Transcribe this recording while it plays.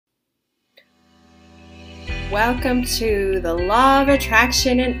Welcome to the Law of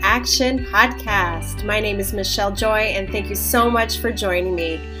Attraction in Action podcast. My name is Michelle Joy, and thank you so much for joining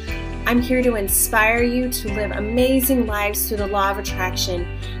me. I'm here to inspire you to live amazing lives through the law of attraction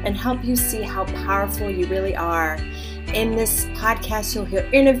and help you see how powerful you really are. In this podcast, you'll hear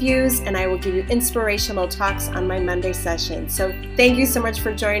interviews, and I will give you inspirational talks on my Monday session. So thank you so much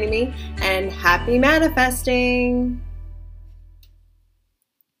for joining me, and happy manifesting.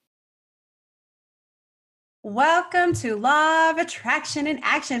 Welcome to Law of Attraction in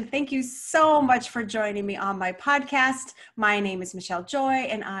Action. Thank you so much for joining me on my podcast. My name is Michelle Joy,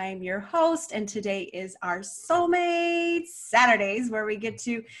 and I'm your host. And today is our Soulmate Saturdays, where we get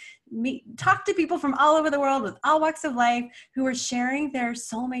to talk to people from all over the world with all walks of life who are sharing their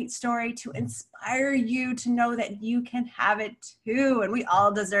soulmate story to inspire you to know that you can have it too, and we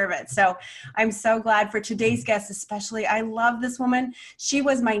all deserve it. So I'm so glad for today's guest, especially. I love this woman. She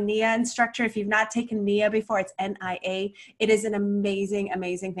was my NIA instructor. If you've not taken NIA before, it's NIA. It is an amazing,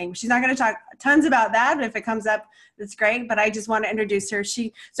 amazing thing. She's not going to talk tons about that, but if it comes up, that's great. But I just want to introduce her.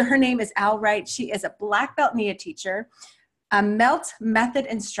 So her name is Al Wright. She is a black belt NIA teacher, a MELT method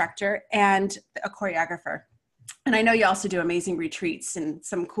instructor, and a choreographer. And I know you also do amazing retreats in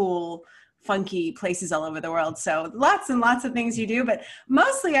some cool, funky places all over the world. So lots and lots of things you do, but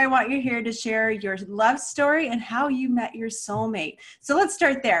mostly I want you here to share your love story and how you met your soulmate. So let's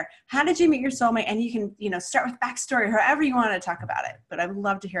start there. How did you meet your soulmate? And you can, start with backstory, however you want to talk about it, but I'd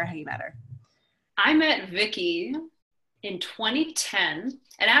love to hear how you met her. I met Vicky in 2010.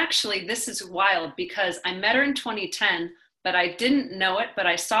 And actually this is wild because I met her in 2010, but I didn't know it, but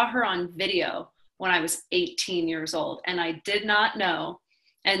I saw her on video when I was 18 years old, and I did not know.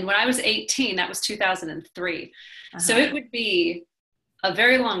 And when I was 18, that was 2003. Uh-huh. So it would be a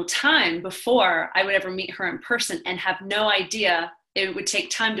very long time before I would ever meet her in person and have no idea. It would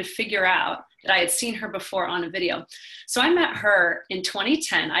take time to figure out that I had seen her before on a video. So I met her in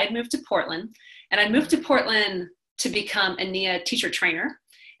 2010. I had moved to Portland, and I moved to Portland to become a NIA teacher trainer.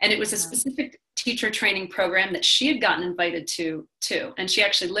 And it was a specific teacher training program that she had gotten invited to too. And she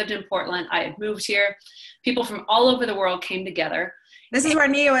actually lived in Portland. I had moved here. People from all over the world came together. This is where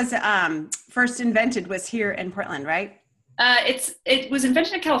NIA was first invented, was here in Portland, right? It was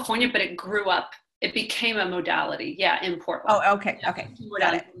invented in California, but it grew up. It became a modality, in Portland. Oh, okay, okay.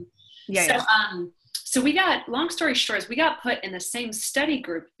 Got it. So we got, long story short, we got put in the same study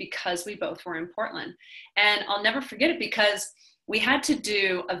group because we both were in Portland. And I'll never forget it because we had to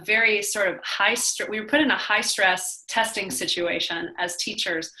do a very sort of we were put in a high stress testing situation as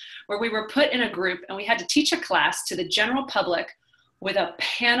teachers, where we were put in a group and we had to teach a class to the general public with a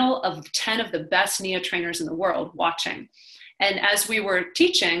panel of 10 of the best NIA trainers in the world watching. And as we were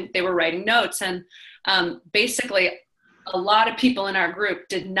teaching, they were writing notes, and basically a lot of people in our group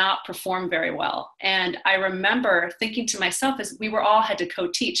did not perform very well. And I remember thinking to myself, as we all had to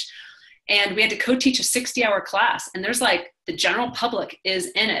co-teach, and we had to co-teach a 60-hour class, and there's the general public is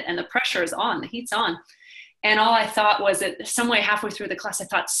in it, and the pressure is on, the heat's on. And all I thought was that some way halfway through the class, I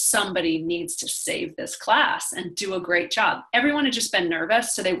thought somebody needs to save this class and do a great job. Everyone had just been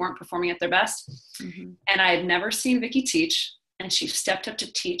nervous, so they weren't performing at their best. Mm-hmm. And I had never seen Vicky teach, and she stepped up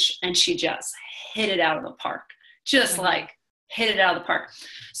to teach, and she just hit it out of the park. Just hit it out of the park.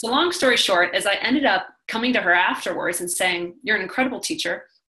 So long story short, as I ended up coming to her afterwards and saying, "You're an incredible teacher.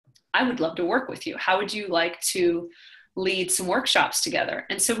 I would love to work with you. How would you like to lead some workshops together?"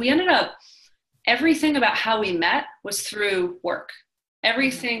 And so we ended up, everything about how we met was through work.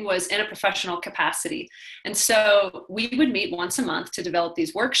 Everything was in a professional capacity. And so we would meet once a month to develop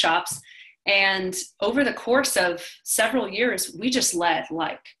these workshops. And over the course of several years, we just led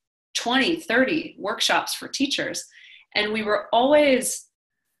 20, 30 workshops for teachers. And we were always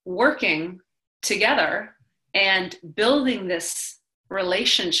working together and building this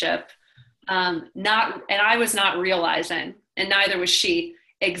relationship. And I was not realizing, and neither was she,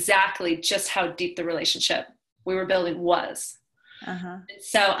 exactly just how deep the relationship we were building was. Uh-huh.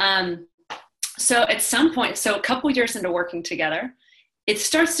 So at some point, so a couple years into working together, it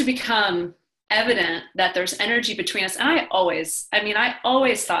starts to become evident that there's energy between us. And I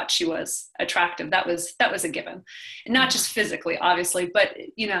always thought she was attractive. That was a given, and not just physically, obviously, but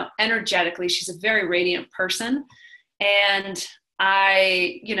energetically, she's a very radiant person. And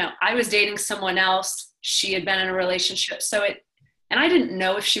I was dating someone else. She had been in a relationship. And I didn't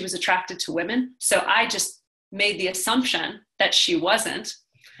know if she was attracted to women. So I just made the assumption that she wasn't.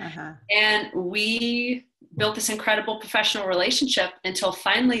 Uh-huh. And we built this incredible professional relationship until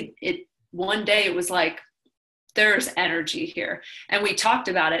finally one day it was there's energy here. And we talked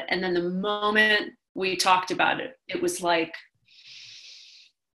about it. And then the moment we talked about it, it was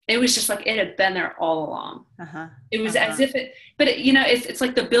It was just like it had been there all along. Uh-huh. It was as if it, but it, it's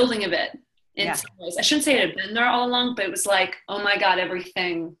like the building of it in some ways. I shouldn't say it had been there all along, but it was like, oh my God,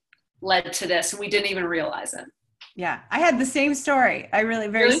 everything led to this, and we didn't even realize it. Yeah, I had the same story.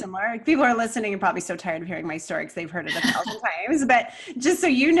 Very similar. People are listening and probably so tired of hearing my story because they've heard it 1,000 times. But just so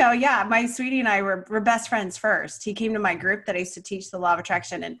you know, yeah, my sweetie and I were best friends first. He came to my group that I used to teach the law of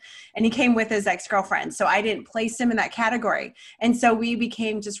attraction, and he came with his ex-girlfriend. So I didn't place him in that category. And so we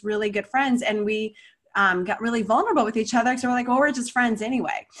became just really good friends, and we got really vulnerable with each other. So we're like, well, we're just friends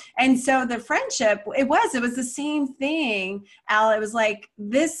anyway. And so the friendship, it was the same thing, Al. It was like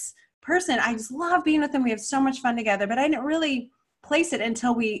this person, I just love being with them. We have so much fun together, but I didn't really place it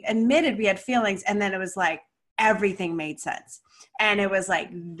until we admitted we had feelings. And then it was like, everything made sense. And it was like,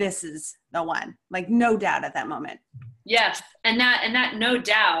 this is the one, like no doubt at that moment. Yes. And that no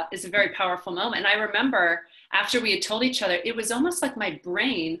doubt is a very powerful moment. And I remember after we had told each other, it was almost like my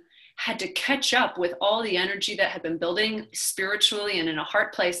brain had to catch up with all the energy that had been building spiritually and in a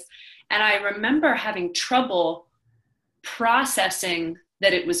heart place. And I remember having trouble processing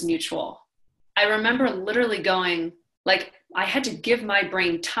that it was mutual. I remember literally going, like, I had to give my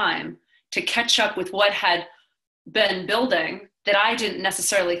brain time to catch up with what had been building that I didn't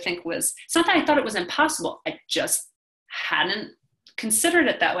necessarily think was, it's not that I thought it was impossible. I just hadn't considered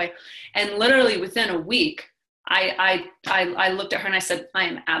it that way. And literally within a week, I looked at her and I said, I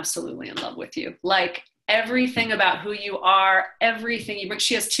am absolutely in love with you. Like everything about who you are, everything you bring.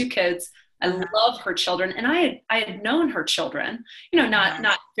 She has 2 kids. I love her children. And I had known her children,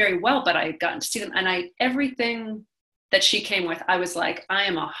 not very well, but I had gotten to see them. And everything that she came with, I was like, I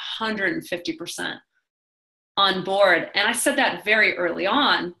am 150% on board. And I said that very early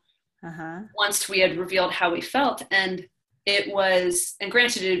on, once we had revealed how we felt. And it was, and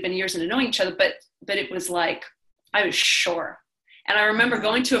granted it had been years into knowing each other, but it was like, I was sure. And I remember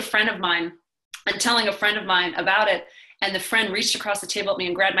going to a friend of mine and telling a friend of mine about it. And the friend reached across the table at me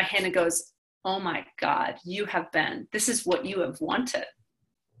and grabbed my hand and goes, oh my God, this is what you have wanted.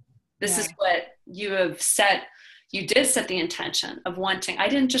 This is what you have set. You did set the intention of wanting. I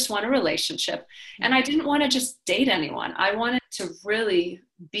didn't just want a relationship, and I didn't want to just date anyone. I wanted to really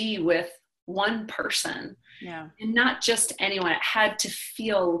be with one person, and not just anyone. It had to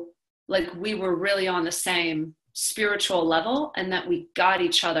feel like we were really on the same spiritual level and that we got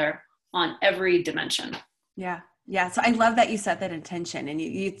each other on every dimension. Yeah. So I love that you set that intention, and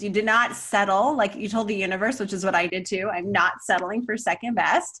you did not settle. Like you told the universe, which is what I did too. I'm not settling for second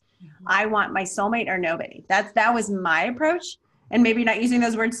best. I want my soulmate or nobody. That was my approach. And maybe not using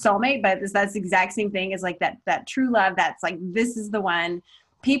those words soulmate, but that's the exact same thing as like that true love. That's like, this is the one.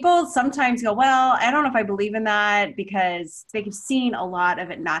 People sometimes go, well, I don't know if I believe in that, because they've seen a lot of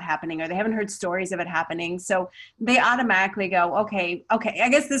it not happening, or they haven't heard stories of it happening. So they automatically go, okay, I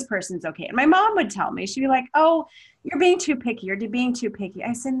guess this person's okay. And my mom would tell me, she'd be like, oh, you're being too picky. You're being too picky.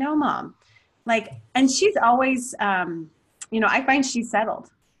 I said, no, Mom. Like, and she's always, I find she's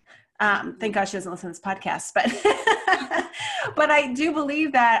settled. Thank God she doesn't listen to this podcast, but I do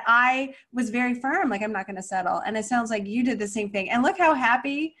believe that I was very firm. Like, I'm not going to settle. And it sounds like you did the same thing. And look how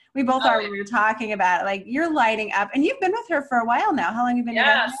happy we both are when we were talking about it. Like, you're lighting up, and you've been with her for a while now. How long have you been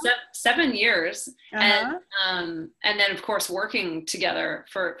together? 7 years. And then of course working together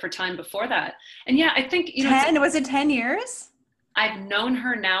for time before that. And I think, 10, was it 10 years? I've known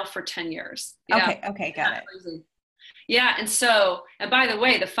her now for 10 years. Okay. Got it. Crazy. Yeah. And by the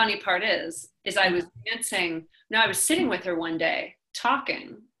way, the funny part is I was dancing. No, I was sitting with her one day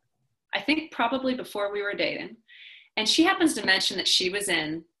talking, I think probably before we were dating. And she happens to mention that she was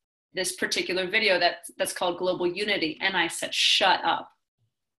in this particular video that's called Global Unity. And I said, shut up.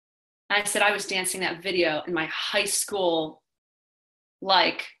 And I said, I was dancing that video in my high school,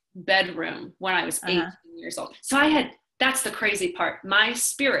 bedroom when I was 18 years old. So that's the crazy part. My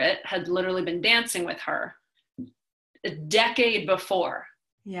spirit had literally been dancing with her a decade before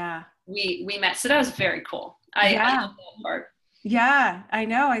we met. So that was very cool. I love that part. Yeah, I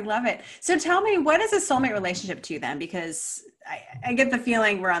know. I love it. So tell me, what is a soulmate relationship to you then? Because I get the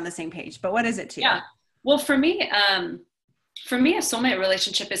feeling we're on the same page, but what is it to you? Well, for me, a soulmate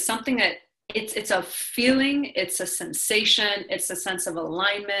relationship is something that it's a feeling, it's a sensation, it's a sense of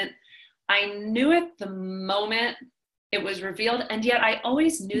alignment. I knew it the moment it was revealed, and yet I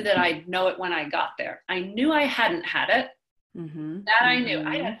always knew that I'd know it when I got there. I knew I hadn't had it. I knew.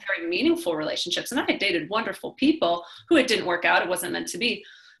 I had very meaningful relationships, and I had dated wonderful people who it didn't work out. It wasn't meant to be.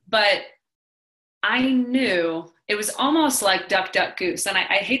 But I knew it was almost like duck, duck, goose. And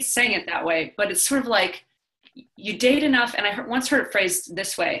I hate saying it that way, but it's sort of like you date enough. And I once heard it phrased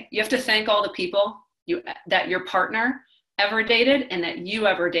this way: you have to thank all the people that your partner ever dated and that you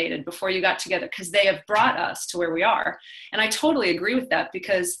ever dated before you got together, because they have brought us to where we are. And I totally agree with that,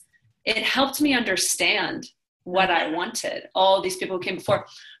 because it helped me understand what I wanted, all these people who came before.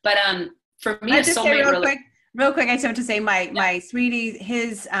 But for me, a soulmate real quick, I just have to say my sweetie,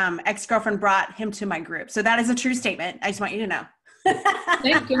 his ex-girlfriend brought him to my group. So that is a true statement. I just want you to know.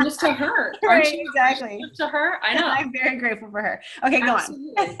 Thank goodness to her. Right, exactly. To her, I know. I'm very grateful for her. Okay, go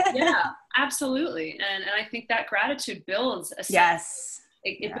on. Yeah, absolutely. And I think that gratitude builds a sense. Yes.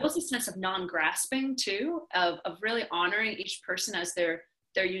 It builds a sense of non-grasping too, of really honoring each person as their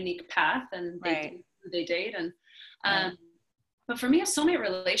unique path, and they date. And but for me, a soulmate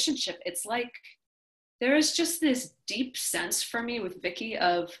relationship, it's like there is just this deep sense for me with Vicky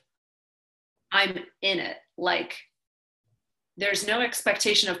of I'm in it. Like, there's no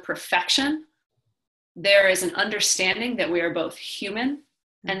expectation of perfection. There is an understanding that we are both human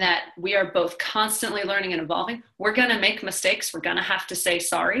and that we are both constantly learning and evolving. We're going to make mistakes. We're going to have to say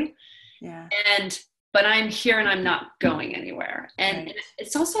sorry. Yeah. But I'm here and I'm not going anywhere. And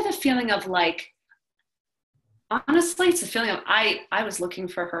it's also the feeling of like, honestly, it's the feeling of I was looking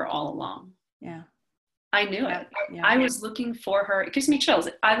for her all along. Yeah. I knew it. I was looking for her. It gives me chills.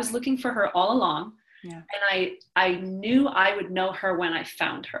 I was looking for her all along. Yeah. And I knew I would know her when I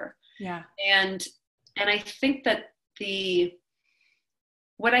found her. Yeah. And I think that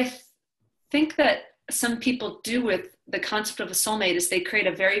what I think that some people do with the concept of a soulmate is they create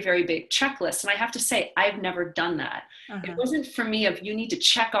a very, very big checklist. And I have to say, I've never done that. It wasn't for me of you need to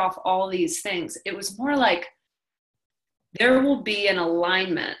check off all these things. It was more like there will be an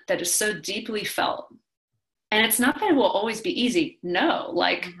alignment that is so deeply felt. And it's not that it will always be easy. No,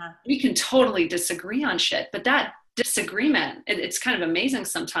 like we can totally disagree on shit, but that disagreement, it's kind of amazing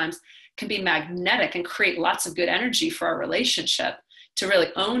sometimes, can be magnetic and create lots of good energy for our relationship to really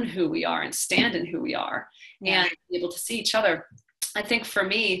own who we are and stand in who we are and be able to see each other. I think for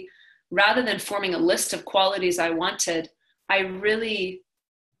me, rather than forming a list of qualities I wanted, I really,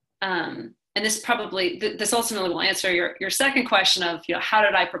 and this ultimately will answer your second question of, how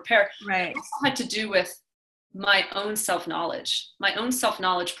did I prepare? Right. It also had to do with my own self-knowledge. My own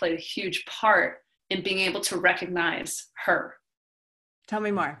self-knowledge played a huge part in being able to recognize her. Tell me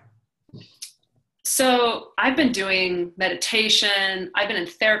more. So I've been doing meditation. I've been in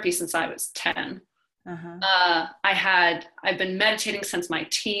therapy since I was 10. I've been meditating since my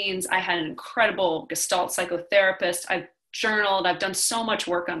teens. I had an incredible Gestalt psychotherapist. I've journaled. I've done so much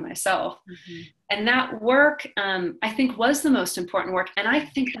work on myself. And that work, I think, was the most important work. And I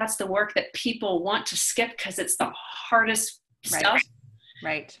think that's the work that people want to skip because it's the hardest stuff.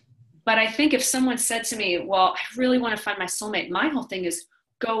 Right. But I think if someone said to me, well, I really want to find my soulmate, my whole thing is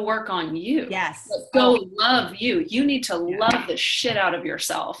go work on you. Yes. Go love you. You need to love the shit out of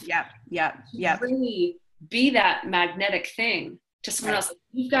yourself. Yep. Really be that magnetic thing to someone else.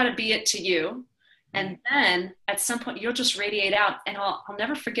 You've got to be it to you. And then at some point you'll just radiate out. And I'll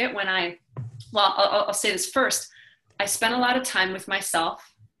never forget when I'll say this first. I spent a lot of time with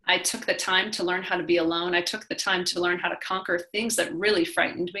myself. I took the time to learn how to be alone. I took the time to learn how to conquer things that really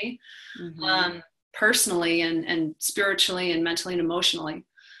frightened me, personally and spiritually and mentally and emotionally.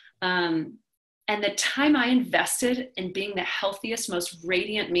 And the time I invested in being the healthiest, most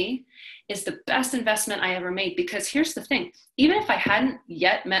radiant me is the best investment I ever made. Because here's the thing, even if I hadn't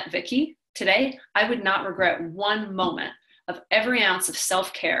yet met Vicky today, I would not regret one moment of every ounce of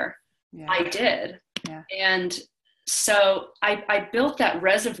self-care I did. Yeah. And so I built that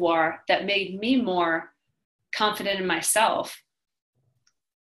reservoir that made me more confident in myself.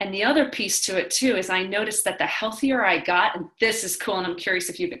 And the other piece to it too is I noticed that the healthier I got, and this is cool, and I'm curious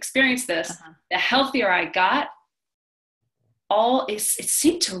if you've experienced this, the healthier I got, it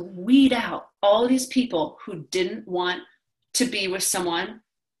seemed to weed out all these people who didn't want to be with someone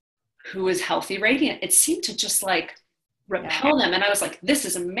who was healthy, radiant. It seemed to just like repel them. And I was like, this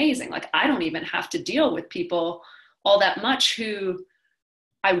is amazing. Like, I don't even have to deal with people all that much who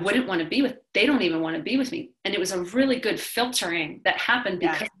I wouldn't want to be with. They don't even want to be with me. And it was a really good filtering that happened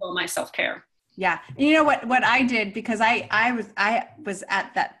because of all my self-care. Yeah. And you know what I did, because I was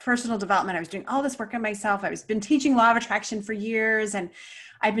at that personal development. I was doing all this work on myself. Been teaching law of attraction for years, and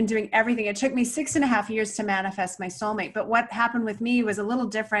I've been doing everything. It took me 6.5 years to manifest my soulmate. But what happened with me was a little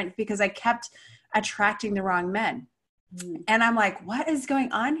different because I kept attracting the wrong men. And I'm like, what is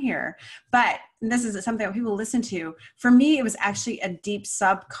going on here? But this is something that people listen to. For me, it was actually a deep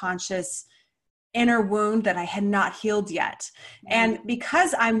subconscious inner wound that I had not healed yet. And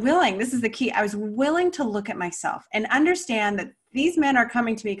because I'm willing, this is the key, I was willing to look at myself and understand that these men are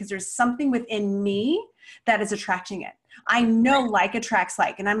coming to me because there's something within me that is attracting it. I know like attracts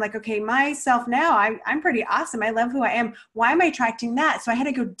like, and I'm like, okay, myself now, I'm pretty awesome. I love who I am. Why am I attracting that? So I had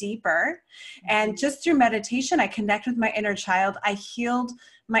to go deeper. And just through meditation, I connect with my inner child. I healed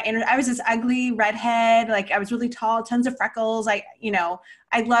my inner, I was this ugly redhead. Like I was really tall, tons of freckles. I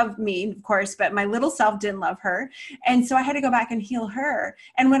loved me, of course, but my little self didn't love her. And so I had to go back and heal her.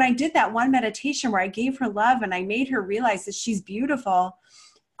 And when I did that one meditation where I gave her love and I made her realize that she's beautiful,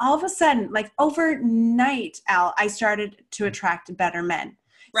 all of a sudden, like overnight, Al, I started to attract better men.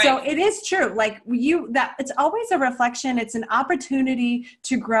 Right. So it is true. Like that it's always a reflection. It's an opportunity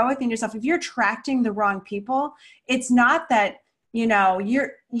to grow within yourself. If you're attracting the wrong people, it's not that,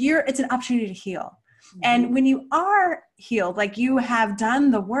 it's an opportunity to heal. Mm-hmm. And when you are healed, like you have done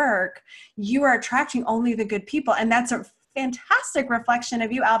the work, you are attracting only the good people. And that's a fantastic reflection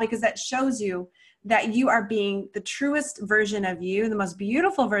of you, Al, because that shows you that you are being the truest version of you, the most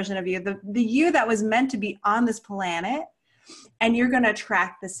beautiful version of you, the you that was meant to be on this planet, and you're going to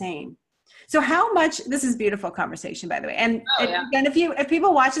attract the same. So how much, this is beautiful conversation, by the way. And again, if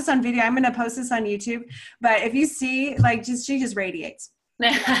people watch this on video, I'm going to post this on YouTube, but if you see, like, she just radiates.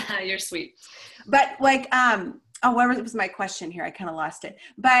 You're sweet. But like, what was my question here? I kind of lost it.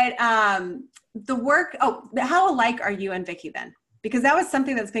 But the work, how alike are you and Vicki then? Because that was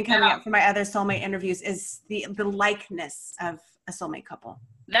something that's been coming up for my other soulmate interviews, is the likeness of a soulmate couple.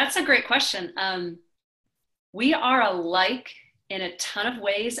 That's a great question. We are alike in a ton of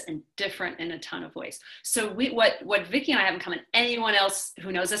ways and different in a ton of ways. So what Vicki and I have in common, anyone else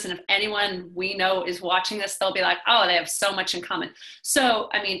who knows this, and if anyone we know is watching this, they'll be like, oh, they have so much in common. So,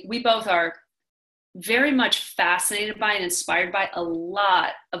 I mean, we both are very much fascinated by and inspired by a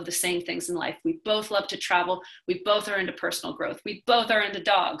lot of the same things in life. We both love to travel. We both are into personal growth. We both are into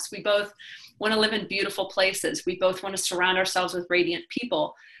dogs. We both want to live in beautiful places. We both want to surround ourselves with radiant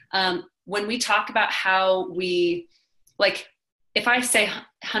people. When we talk about how we, like, if I say,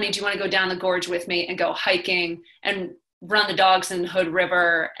 honey, do you want to go down the gorge with me and go hiking and run the dogs in Hood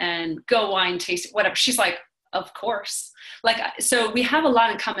River and go wine tasting, whatever, she's like, of course. Like, so we have a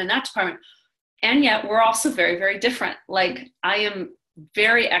lot in common in that department. And yet we're also very, very different. Like, I am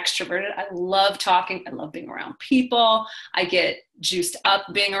very extroverted. I love talking. I love being around people. I get juiced up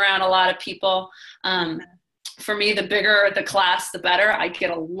being around a lot of people. For me, the bigger the class, the better. I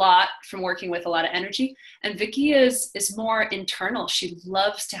get a lot from working with a lot of energy. And Vicki is more internal. She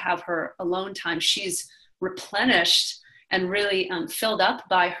loves to have her alone time. She's replenished and really filled up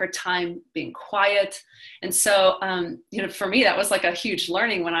by her time being quiet. And so, for me, that was like a huge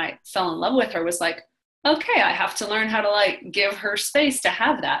learning when I fell in love with her, was like, okay, I have to learn how to like give her space to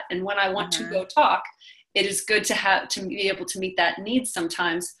have that. And when I want to go talk, it is good to be able to meet that need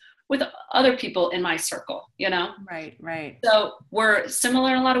sometimes with other people in my circle, Right. So we're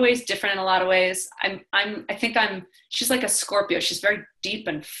similar in a lot of ways, different in a lot of ways. She's like a Scorpio. She's very deep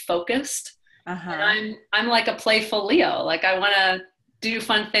and focused. And I'm like a playful Leo. Like, I want to do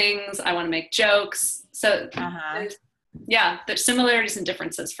fun things. I want to make jokes. So there's similarities and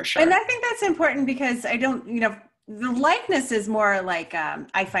differences for sure. And I think that's important, because the likeness is more like,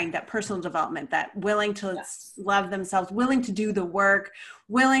 I find that personal development, that willing to love themselves, willing to do the work,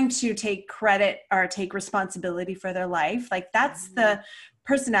 willing to take credit or take responsibility for their life. Like, that's the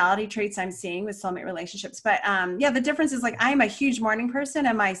personality traits I'm seeing with soulmate relationships. But the difference is, like, I'm a huge morning person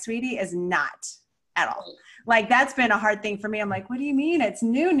and my sweetie is not at all. Like, that's been a hard thing for me. I'm like, what do you mean? It's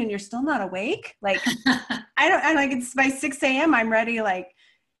noon and you're still not awake? Like, I'm like, it's by 6 a.m. I'm ready, like,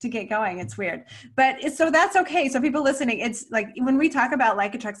 to get going. It's weird, but so that's okay. So people listening, it's like, when we talk about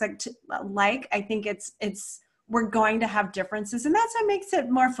like attracts like, I think it's we're going to have differences, and that's what makes it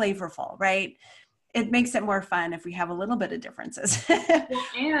more flavorful, right? It makes it more fun if we have a little bit of differences.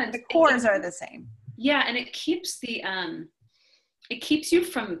 And the cores are the same. Yeah. And it keeps it keeps you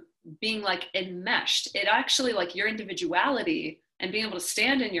from being like enmeshed. It actually, like, your individuality and being able to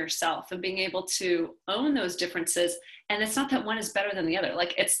stand in yourself and being able to own those differences. And it's not that one is better than the other.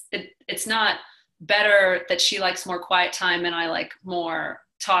 Like, it's not better that she likes more quiet time and I like more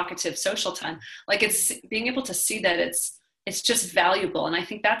talkative social time. Like, it's being able to see that it's just valuable. And I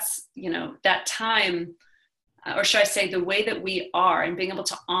think that's, that time, or should I say the way that we are, and being able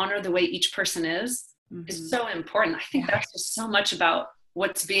to honor the way each person is so important. I think that's just so much about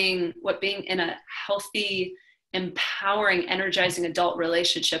what being in a healthy, empowering, energizing adult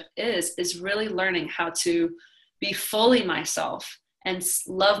relationship is really learning how to be fully myself and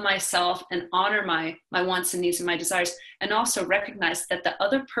love myself and honor my wants and needs and my desires, and also recognize that the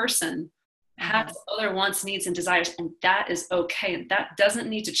other person has other wants, needs, and desires, and that is okay. And that doesn't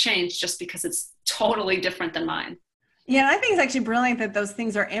need to change just because it's totally different than mine. Yeah, I think it's actually brilliant that those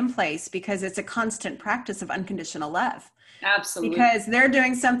things are in place because it's a constant practice of unconditional love. Absolutely. Because they're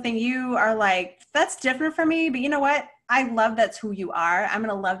doing something you are like, that's different from me, but you know what? I love that's who you are. I'm going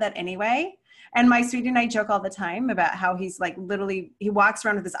to love that anyway. And my sweetie and I joke all the time about how he's like literally, he walks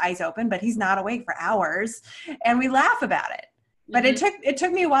around with his eyes open, but he's not awake for hours. And we laugh about it. But it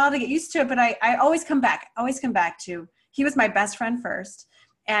took me a while to get used to it. But I always come back to, he was my best friend first.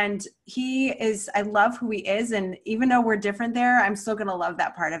 And I love who he is. And even though we're different there, I'm still going to love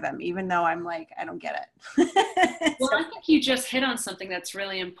that part of him, even though I'm like, I don't get it. Well, I think you just hit on something that's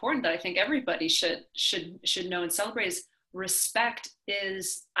really important that I think everybody should know and celebrate is respect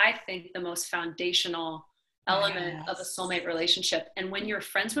is, I think, the most foundational element of a soulmate relationship. And when you're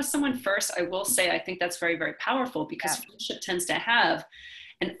friends with someone first, I will say, I think that's very, very powerful because friendship tends to have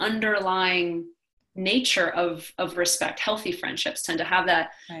an underlying nature of respect. Healthy friendships tend to have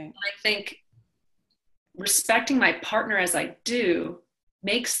that. Right. And I think respecting my partner as I do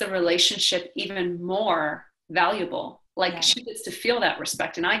makes the relationship even more valuable. Like she gets to feel that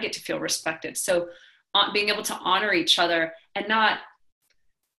respect and I get to feel respected. So being able to honor each other and not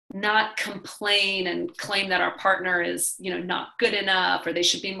complain and claim that our partner is, not good enough or they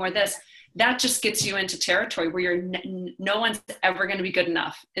should be more this, that just gets you into territory where no one's ever going to be good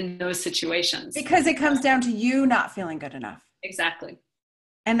enough in those situations. Because it comes down to you not feeling good enough. Exactly.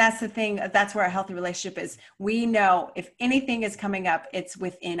 And that's the thing, that's where a healthy relationship is. We know if anything is coming up, it's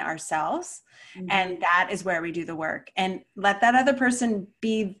within ourselves. Mm-hmm. And that is where we do the work and let that other person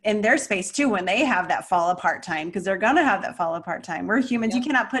be in their space too, when they have that fall apart time, because they're going to have that fall apart time. We're humans. Yep. You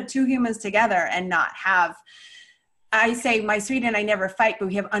cannot put two humans together and not have, I say my sweetie and I never fight, but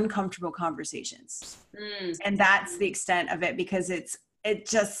we have uncomfortable conversations. And that's the extent of it, because it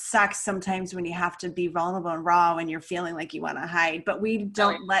just sucks sometimes when you have to be vulnerable and raw when you're feeling like you want to hide, but we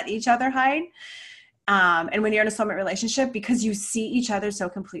don't let each other hide. And when you're in a soulmate relationship, because you see each other so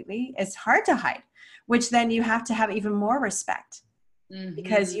completely, it's hard to hide, which then you have to have even more respect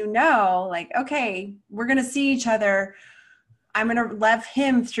because like, okay, we're going to see each other. I'm going to love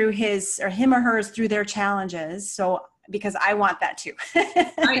him through him or hers through their challenges. So, because I want that too.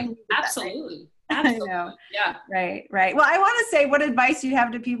 Right. Absolutely. I know. Yeah. Right. Well, I want to say what advice you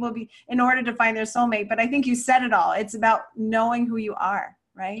have to people in order to find their soulmate, but I think you said it all. It's about knowing who you are,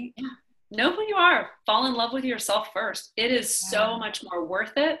 right? Yeah. Know who you are. Fall in love with yourself first. It is so much more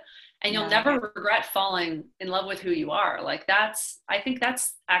worth it. And you'll never regret falling in love with who you are. Like I think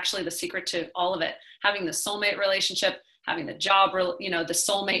that's actually the secret to all of it. Having the soulmate relationship, having the job, the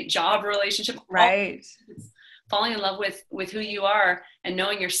soulmate job relationship. Right. Falling in love with who you are and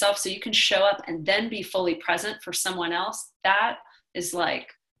knowing yourself so you can show up and then be fully present for someone else. That is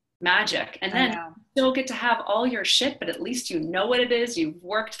like magic. And then you still get to have all your shit, but at least you know what it is. You've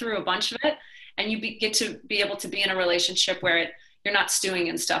worked through a bunch of it and you get to be able to be in a relationship where you're not stewing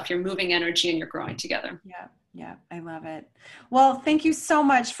in stuff. You're moving energy and you're growing together. Yeah, I love it. Well, thank you so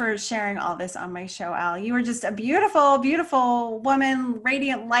much for sharing all this on my show, Al. You were just a beautiful, beautiful woman,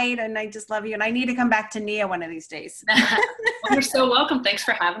 radiant light, and I just love you. And I need to come back to Nia one of these days. Well, you're so welcome. Thanks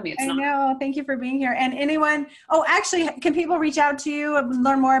for having me. I know. Thank you for being here. And actually, can people reach out to you and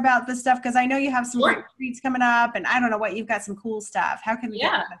learn more about this stuff? Because I know you have some great retreats coming up, and I don't know what, you've got some cool stuff. How can we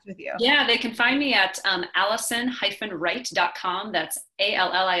get in touch with you? Yeah, they can find me at Allison-Wright.com. That's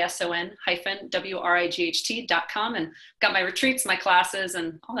ALLISON-WRIGHT.com, and got my retreats, my classes,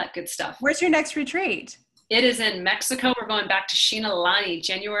 and all that good stuff. Where's your next retreat? It is in Mexico. We're going back to Shinalani,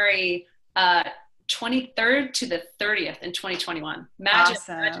 January 23rd to the 30th in 2021. Magic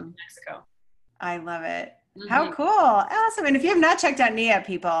Mexico. I love it. How cool. Awesome. And if you have not checked out Nia,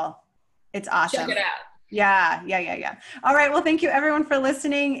 people, it's awesome. Check it out. Yeah. All right. Well, thank you everyone for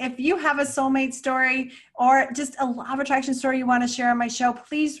listening. If you have a soulmate story or just a law of attraction story you want to share on my show,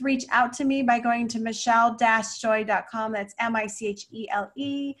 please reach out to me by going to michelle-joy.com. That's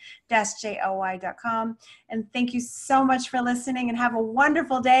MICHELE-JOY.com. And thank you so much for listening and have a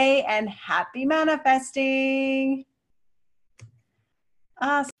wonderful day and happy manifesting.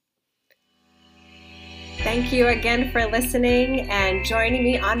 Awesome. Thank you again for listening and joining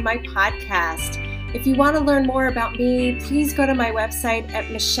me on my podcast. If you want to learn more about me, please go to my website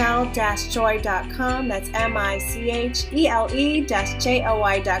at michelle-joy.com. That's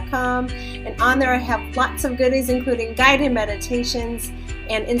MICHELE-JOY.com. And on there I have lots of goodies, including guided meditations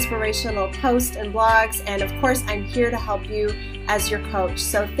and inspirational posts and blogs. And of course, I'm here to help you as your coach.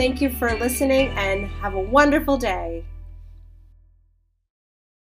 So thank you for listening and have a wonderful day.